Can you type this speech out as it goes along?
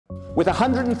With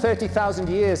 130,000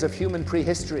 years of human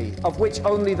prehistory, of which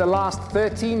only the last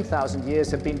 13,000 years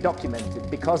have been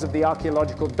documented because of the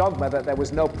archaeological dogma that there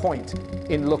was no point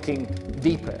in looking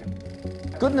deeper.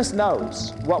 Goodness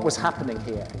knows what was happening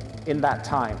here in that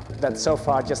time that so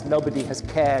far just nobody has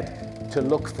cared to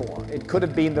look for. It could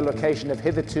have been the location of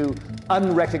hitherto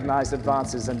unrecognized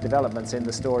advances and developments in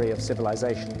the story of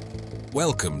civilization.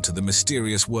 Welcome to the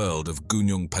mysterious world of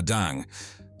Gunung Padang,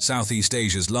 Southeast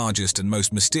Asia's largest and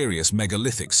most mysterious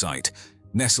megalithic site,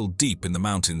 nestled deep in the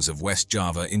mountains of West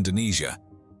Java, Indonesia.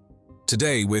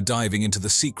 Today we're diving into the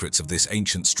secrets of this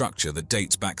ancient structure that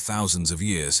dates back thousands of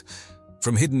years.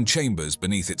 From hidden chambers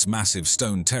beneath its massive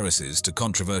stone terraces to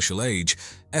controversial age,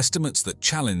 estimates that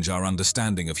challenge our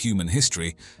understanding of human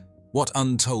history, what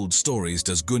untold stories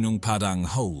does Gunung Padang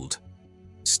hold?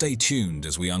 Stay tuned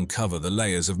as we uncover the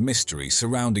layers of mystery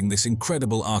surrounding this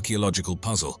incredible archaeological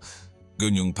puzzle.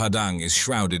 Gunung Padang is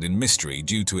shrouded in mystery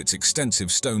due to its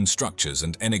extensive stone structures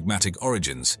and enigmatic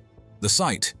origins. The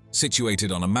site,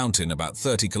 situated on a mountain about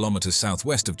 30 kilometers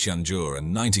southwest of Cianjur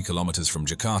and 90 kilometers from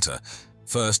Jakarta,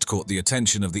 first caught the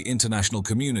attention of the international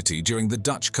community during the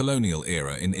Dutch colonial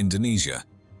era in Indonesia.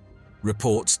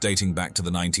 Reports dating back to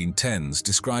the 1910s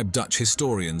describe Dutch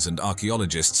historians and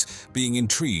archaeologists being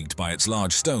intrigued by its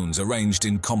large stones arranged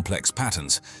in complex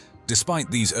patterns.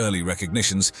 Despite these early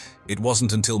recognitions, it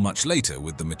wasn't until much later,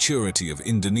 with the maturity of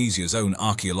Indonesia's own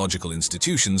archaeological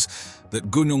institutions,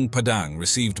 that Gunung Padang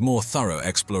received more thorough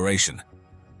exploration.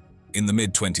 In the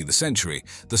mid-20th century,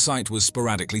 the site was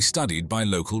sporadically studied by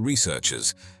local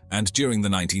researchers, and during the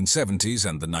 1970s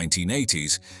and the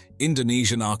 1980s,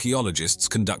 Indonesian archaeologists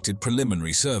conducted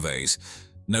preliminary surveys,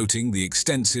 noting the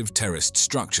extensive terraced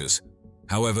structures.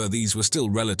 However, these were still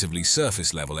relatively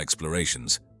surface-level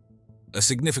explorations. A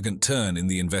significant turn in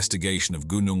the investigation of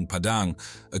Gunung Padang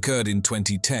occurred in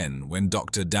 2010 when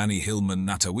Dr. Danny Hilman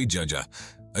Natawijaya,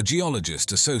 a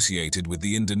geologist associated with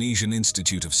the Indonesian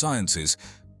Institute of Sciences,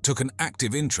 took an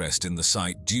active interest in the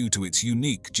site due to its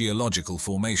unique geological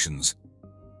formations.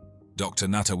 Dr.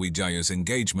 Natawijaya's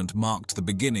engagement marked the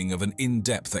beginning of an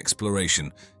in-depth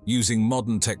exploration using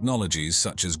modern technologies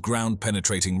such as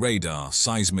ground-penetrating radar,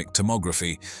 seismic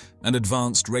tomography, and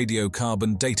advanced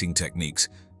radiocarbon dating techniques,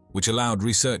 which allowed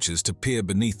researchers to peer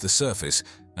beneath the surface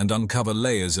and uncover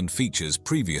layers and features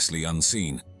previously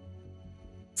unseen.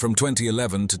 From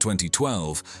 2011 to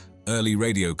 2012, early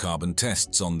radiocarbon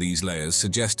tests on these layers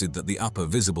suggested that the upper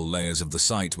visible layers of the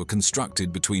site were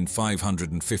constructed between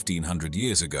 500 and 1500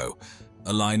 years ago,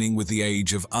 aligning with the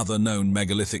age of other known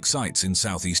megalithic sites in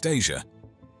Southeast Asia.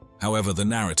 However, the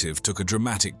narrative took a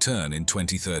dramatic turn in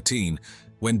 2013,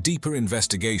 when deeper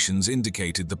investigations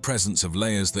indicated the presence of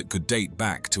layers that could date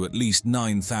back to at least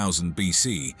 9000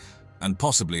 BC, and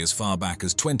possibly as far back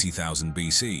as 20,000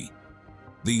 BC.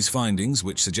 These findings,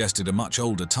 which suggested a much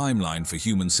older timeline for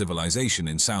human civilization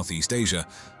in Southeast Asia,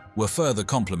 were further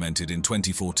complemented in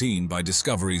 2014 by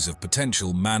discoveries of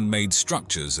potential man-made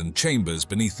structures and chambers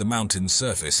beneath the mountain's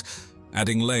surface,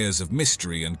 adding layers of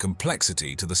mystery and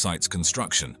complexity to the site's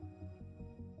construction.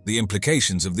 The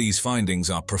implications of these findings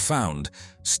are profound,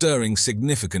 stirring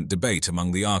significant debate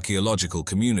among the archaeological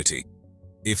community.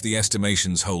 If the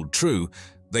estimations hold true,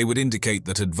 they would indicate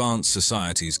that advanced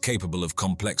societies capable of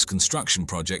complex construction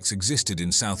projects existed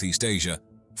in Southeast Asia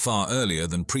far earlier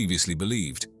than previously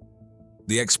believed.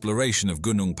 The exploration of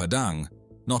Gunung Padang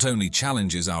not only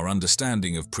challenges our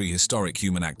understanding of prehistoric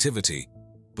human activity,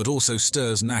 but also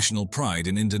stirs national pride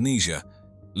in Indonesia,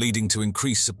 leading to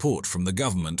increased support from the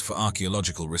government for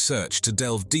archaeological research to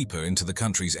delve deeper into the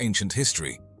country's ancient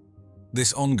history.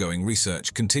 This ongoing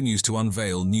research continues to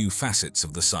unveil new facets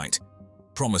of the site,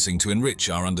 promising to enrich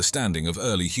our understanding of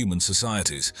early human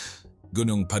societies.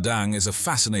 Gunung Padang is a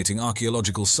fascinating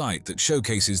archaeological site that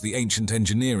showcases the ancient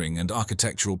engineering and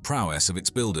architectural prowess of its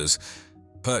builders.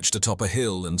 Perched atop a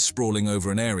hill and sprawling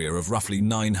over an area of roughly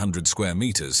 900 square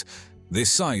meters, this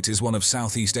site is one of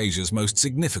Southeast Asia's most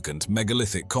significant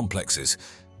megalithic complexes.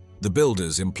 The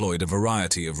builders employed a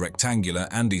variety of rectangular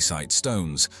andesite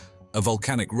stones, a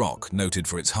volcanic rock noted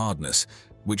for its hardness,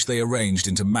 which they arranged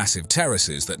into massive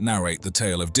terraces that narrate the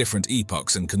tale of different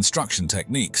epochs and construction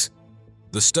techniques.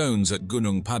 The stones at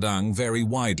Gunung Padang vary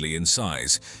widely in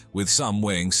size, with some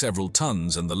weighing several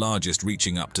tons and the largest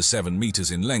reaching up to 7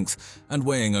 meters in length and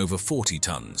weighing over 40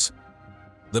 tons.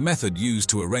 The method used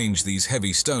to arrange these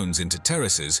heavy stones into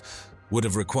terraces would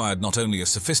have required not only a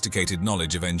sophisticated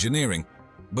knowledge of engineering,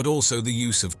 but also the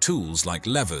use of tools like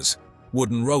levers,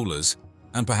 wooden rollers,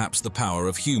 and perhaps the power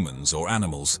of humans or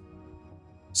animals.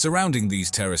 Surrounding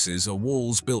these terraces are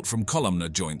walls built from columnar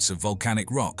joints of volcanic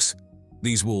rocks.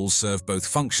 These walls serve both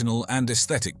functional and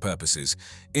aesthetic purposes,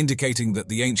 indicating that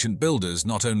the ancient builders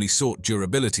not only sought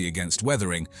durability against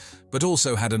weathering, but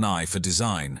also had an eye for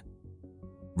design.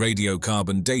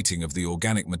 Radiocarbon dating of the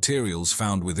organic materials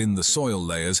found within the soil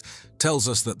layers tells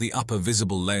us that the upper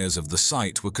visible layers of the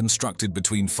site were constructed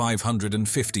between 500 and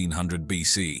 1500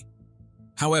 BC.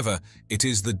 However, it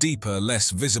is the deeper,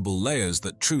 less visible layers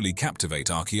that truly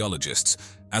captivate archaeologists,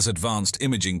 as advanced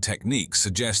imaging techniques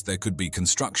suggest there could be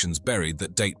constructions buried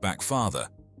that date back farther.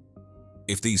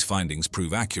 If these findings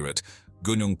prove accurate,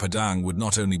 Gunung Padang would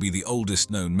not only be the oldest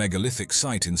known megalithic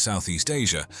site in Southeast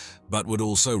Asia, but would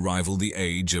also rival the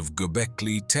age of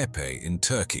Göbekli Tepe in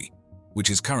Turkey,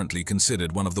 which is currently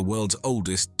considered one of the world's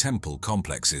oldest temple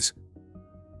complexes.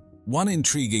 One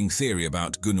intriguing theory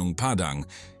about Gunung Padang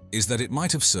is that it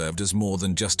might have served as more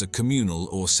than just a communal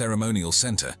or ceremonial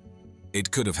center. It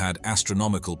could have had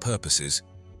astronomical purposes.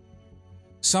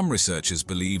 Some researchers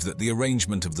believe that the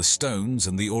arrangement of the stones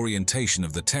and the orientation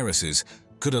of the terraces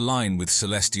could align with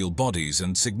celestial bodies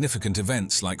and significant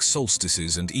events like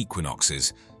solstices and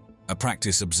equinoxes, a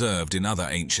practice observed in other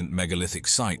ancient megalithic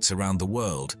sites around the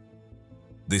world.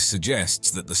 This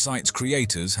suggests that the site's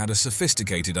creators had a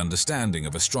sophisticated understanding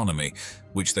of astronomy,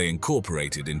 which they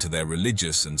incorporated into their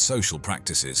religious and social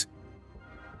practices.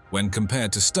 When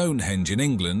compared to Stonehenge in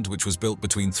England, which was built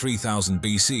between 3000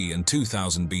 BC and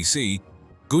 2000 BC,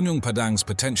 Gunung Padang's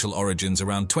potential origins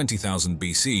around 20,000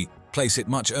 BC place it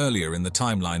much earlier in the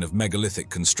timeline of megalithic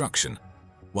construction.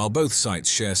 While both sites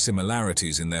share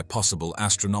similarities in their possible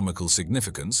astronomical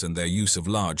significance and their use of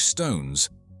large stones,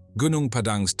 Gunung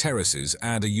Padang's terraces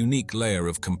add a unique layer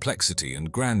of complexity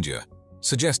and grandeur,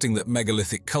 suggesting that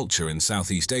megalithic culture in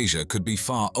Southeast Asia could be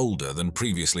far older than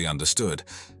previously understood.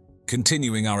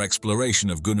 Continuing our exploration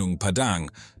of Gunung Padang,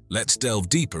 let's delve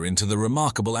deeper into the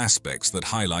remarkable aspects that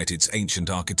highlight its ancient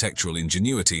architectural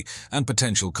ingenuity and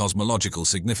potential cosmological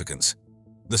significance.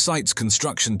 The site's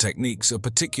construction techniques are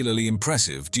particularly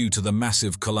impressive due to the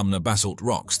massive columnar basalt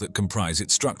rocks that comprise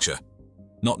its structure.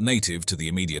 Not native to the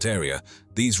immediate area,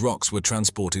 these rocks were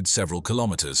transported several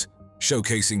kilometers,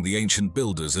 showcasing the ancient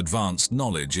builders' advanced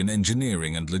knowledge in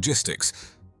engineering and logistics.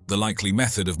 The likely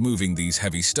method of moving these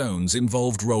heavy stones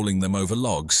involved rolling them over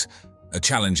logs, a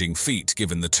challenging feat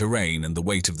given the terrain and the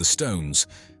weight of the stones,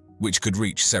 which could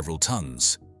reach several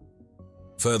tons.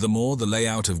 Furthermore, the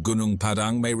layout of Gunung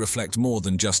Padang may reflect more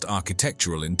than just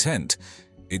architectural intent.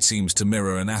 It seems to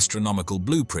mirror an astronomical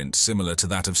blueprint similar to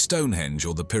that of Stonehenge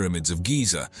or the pyramids of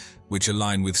Giza, which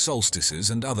align with solstices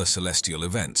and other celestial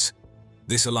events.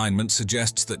 This alignment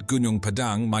suggests that Gunung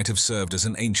Padang might have served as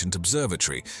an ancient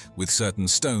observatory, with certain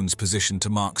stones positioned to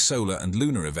mark solar and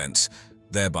lunar events,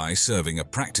 thereby serving a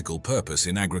practical purpose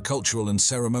in agricultural and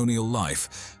ceremonial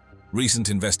life. Recent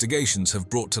investigations have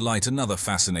brought to light another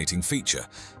fascinating feature: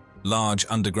 large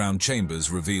underground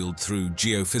chambers revealed through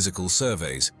geophysical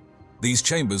surveys. These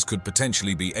chambers could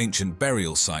potentially be ancient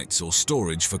burial sites or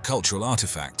storage for cultural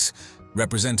artifacts,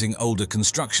 representing older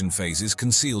construction phases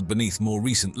concealed beneath more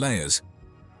recent layers.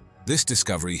 This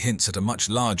discovery hints at a much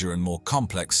larger and more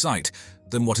complex site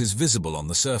than what is visible on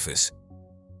the surface.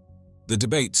 The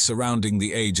debates surrounding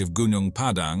the age of Gunung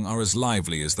Padang are as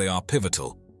lively as they are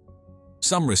pivotal.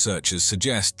 Some researchers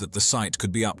suggest that the site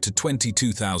could be up to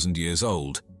 22,000 years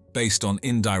old, based on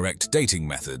indirect dating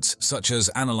methods such as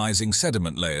analyzing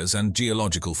sediment layers and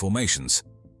geological formations.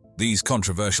 These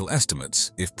controversial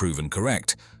estimates, if proven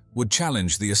correct, would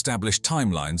challenge the established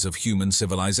timelines of human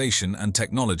civilization and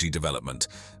technology development,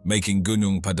 making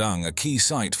Gunung Padang a key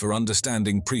site for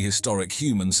understanding prehistoric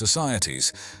human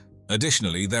societies.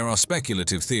 Additionally, there are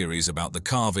speculative theories about the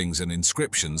carvings and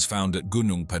inscriptions found at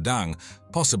Gunung Padang,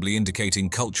 possibly indicating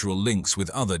cultural links with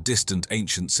other distant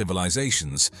ancient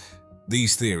civilizations.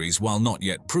 These theories, while not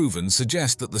yet proven,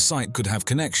 suggest that the site could have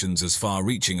connections as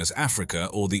far-reaching as Africa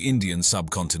or the Indian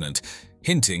subcontinent,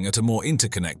 hinting at a more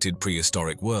interconnected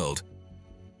prehistoric world.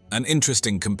 An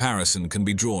interesting comparison can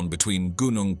be drawn between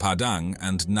Gunung Padang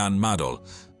and Nan Madol,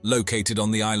 located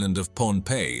on the island of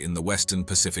Pohnpei in the western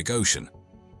Pacific Ocean.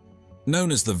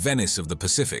 Known as the Venice of the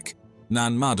Pacific,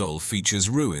 Nan Madol features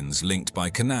ruins linked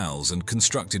by canals and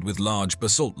constructed with large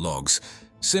basalt logs,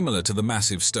 similar to the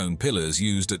massive stone pillars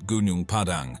used at Gunung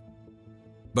Padang.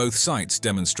 Both sites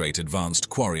demonstrate advanced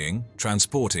quarrying,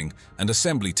 transporting, and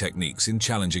assembly techniques in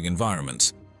challenging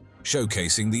environments,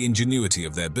 showcasing the ingenuity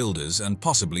of their builders and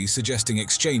possibly suggesting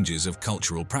exchanges of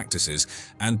cultural practices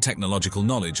and technological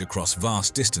knowledge across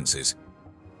vast distances.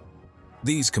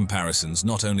 These comparisons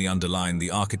not only underline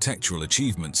the architectural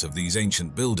achievements of these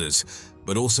ancient builders,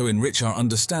 but also enrich our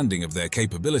understanding of their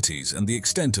capabilities and the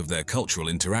extent of their cultural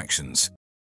interactions.